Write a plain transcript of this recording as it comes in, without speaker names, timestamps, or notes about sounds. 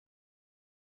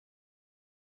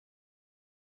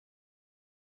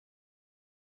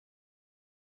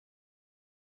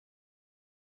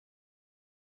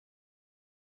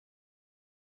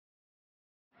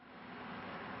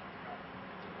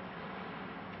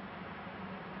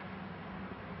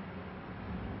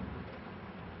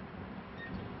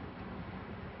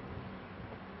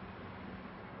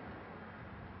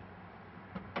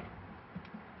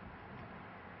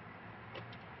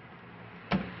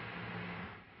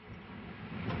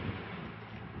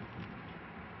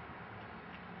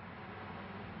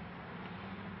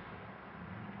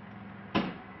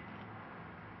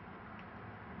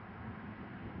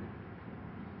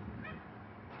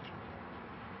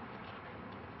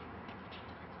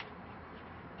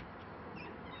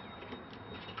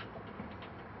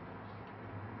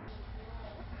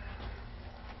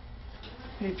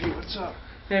Hey Pete, what's up?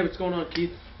 Hey, what's going on,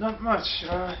 Keith? Not much.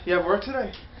 You have work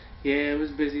today? Yeah, it was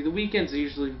busy. The weekends are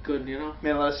usually good, you know? Made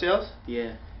a lot of sales?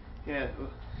 Yeah. Yeah.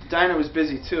 Diner was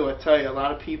busy too, I tell you, a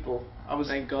lot of people.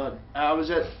 Thank God. I was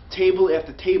at table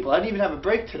after table. I didn't even have a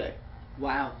break today.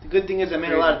 Wow. The good thing is I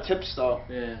made a lot of tips though.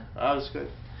 Yeah. That was good.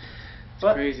 It's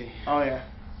crazy. Oh yeah.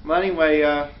 Well anyway,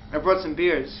 I brought some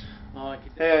beers. Oh,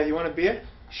 Hey, you want a beer?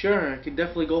 Sure, I could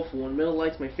definitely go for one. Miller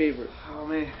Lite's my favorite. Oh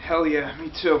man, hell yeah,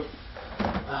 me too.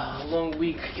 A long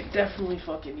week. I could definitely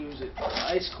fucking use it.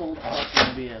 Ice cold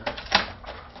fucking beer.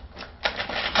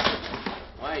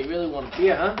 Wow, you really want a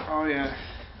beer, huh? Oh yeah.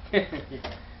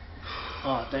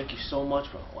 Oh, thank you so much,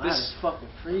 bro. Wow, this is fucking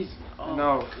freezing. Oh,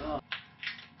 no. God.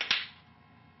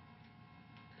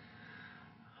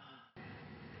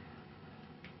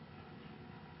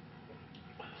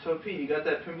 So Pete, you got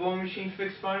that pinball machine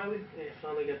fixed finally? Yeah,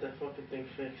 finally got that fucking thing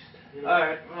fixed. You know?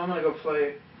 Alright, well, I'm gonna go play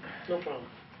it. No problem.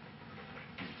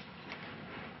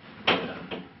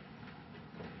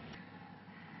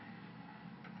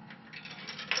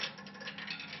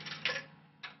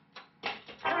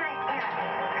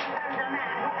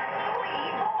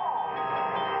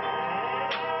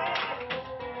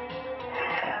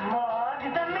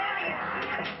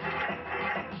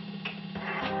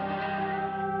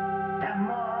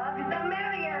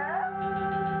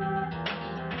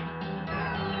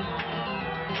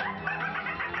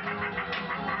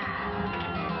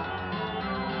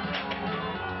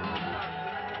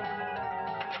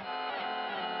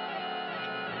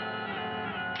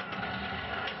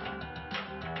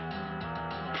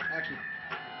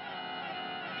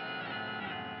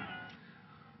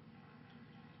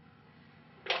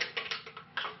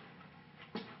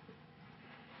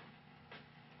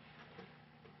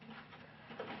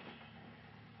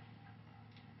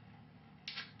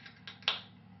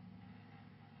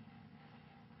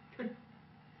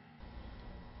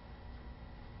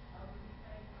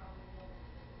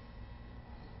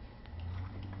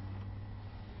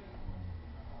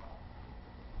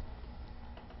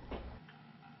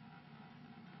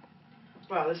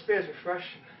 Wow, this beer's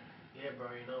refreshing. Yeah, bro,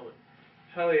 you know it.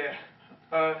 Hell yeah.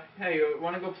 Hey, you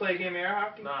wanna go play a game of air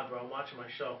hockey? Nah, bro, I'm watching my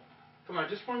show. Come on,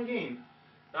 just one game.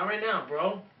 Not right now,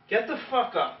 bro. Get the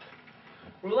fuck up.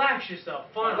 Relax yourself.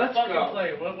 Fine, Let's I'll fucking go.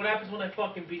 play. What happens when I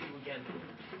fucking beat you again?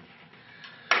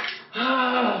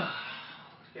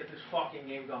 Let's get this fucking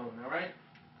game going, alright?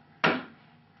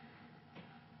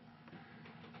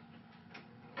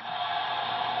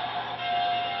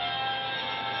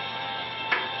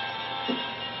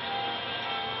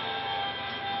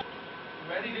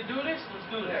 Ready to do this? Let's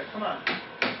do this. Yeah, come on.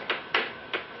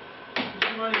 Put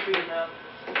some money for you now.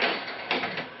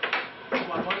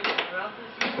 Come on, money around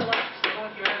this? Just relax. I don't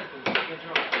want your attitude. You get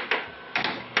drunk.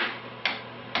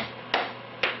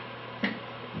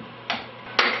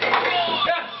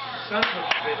 Yes! Son of a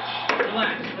bitch.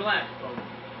 Relax, bro.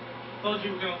 Told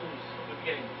you we were gonna lose at the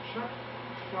beginning. Shut the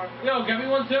fuck up. Yo, get me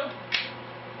one too?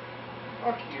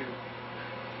 Fuck you.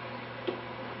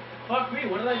 Fuck me,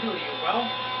 what did I do to you, bro?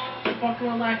 Just fucking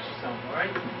relax yourself,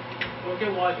 alright? Don't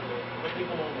get wild with it. Let me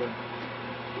come over.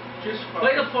 Just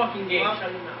Play the fucking game. Huh?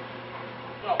 Shut your mouth.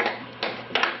 Go.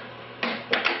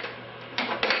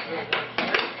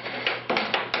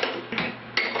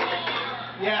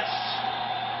 Yes.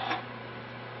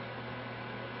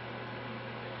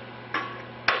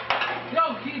 Yo,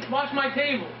 Keith, watch my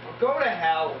table. Well, go to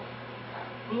hell.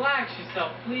 Relax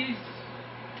yourself, please.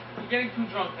 You're getting too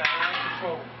drunk now. I'm out of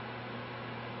control.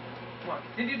 Come on,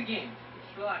 continue the game.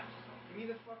 Just relax yourself. Give me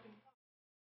the fucking...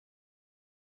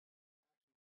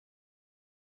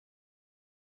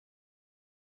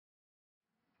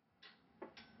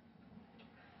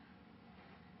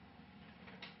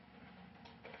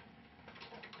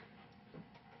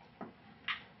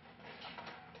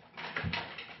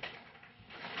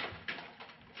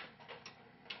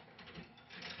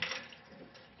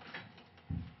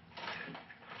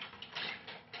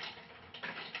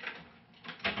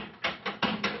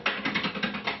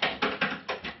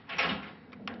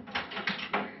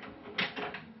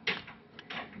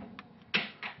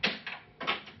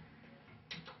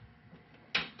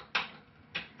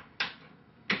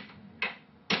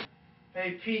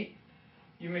 Hey, Pete,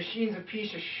 your machine's a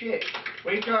piece of shit.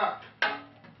 Wake up.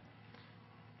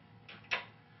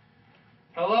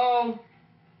 Hello?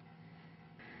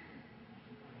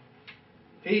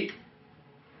 Pete.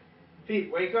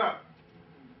 Pete, wake up.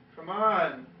 Come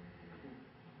on.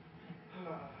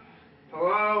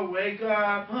 Hello, wake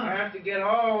up. I have to get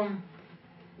home.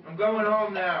 I'm going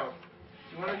home now.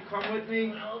 You want to come with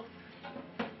me?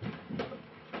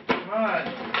 Come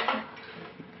on.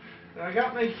 I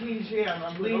got my keys here.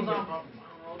 I'm leaving. Hold on, bro.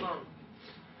 Hold on.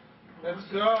 Let's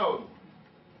go.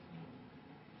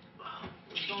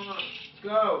 What's going on? Let's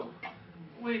go.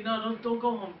 Wait, no, don't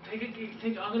go home. I'm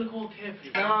gonna call a cab for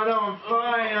you. No, I'm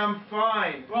fine. I'm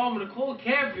fine. Bro, I'm gonna call a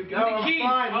cab for you. Give No, me the I'm keys,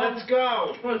 fine. bro. Let's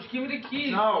go. Bro, just give me the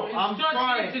keys. No, bro. I'm It's not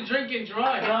fine. safe to drink and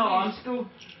drive. No, I'm please. still.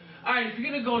 Alright, if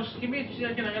you're gonna go, just give me a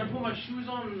second. I gotta put my shoes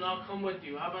on and I'll come with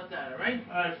you. How about that, alright?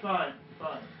 Alright, fine.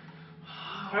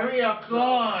 Hurry up,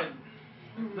 God.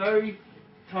 I'm very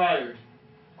tired.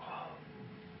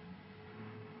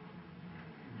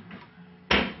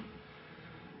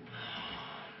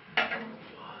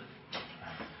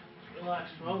 Relax,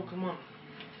 bro. Come on.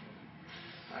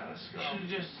 Alright, let's You go. should've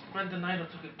just spent the night or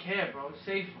took a cab, bro. It's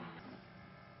safer.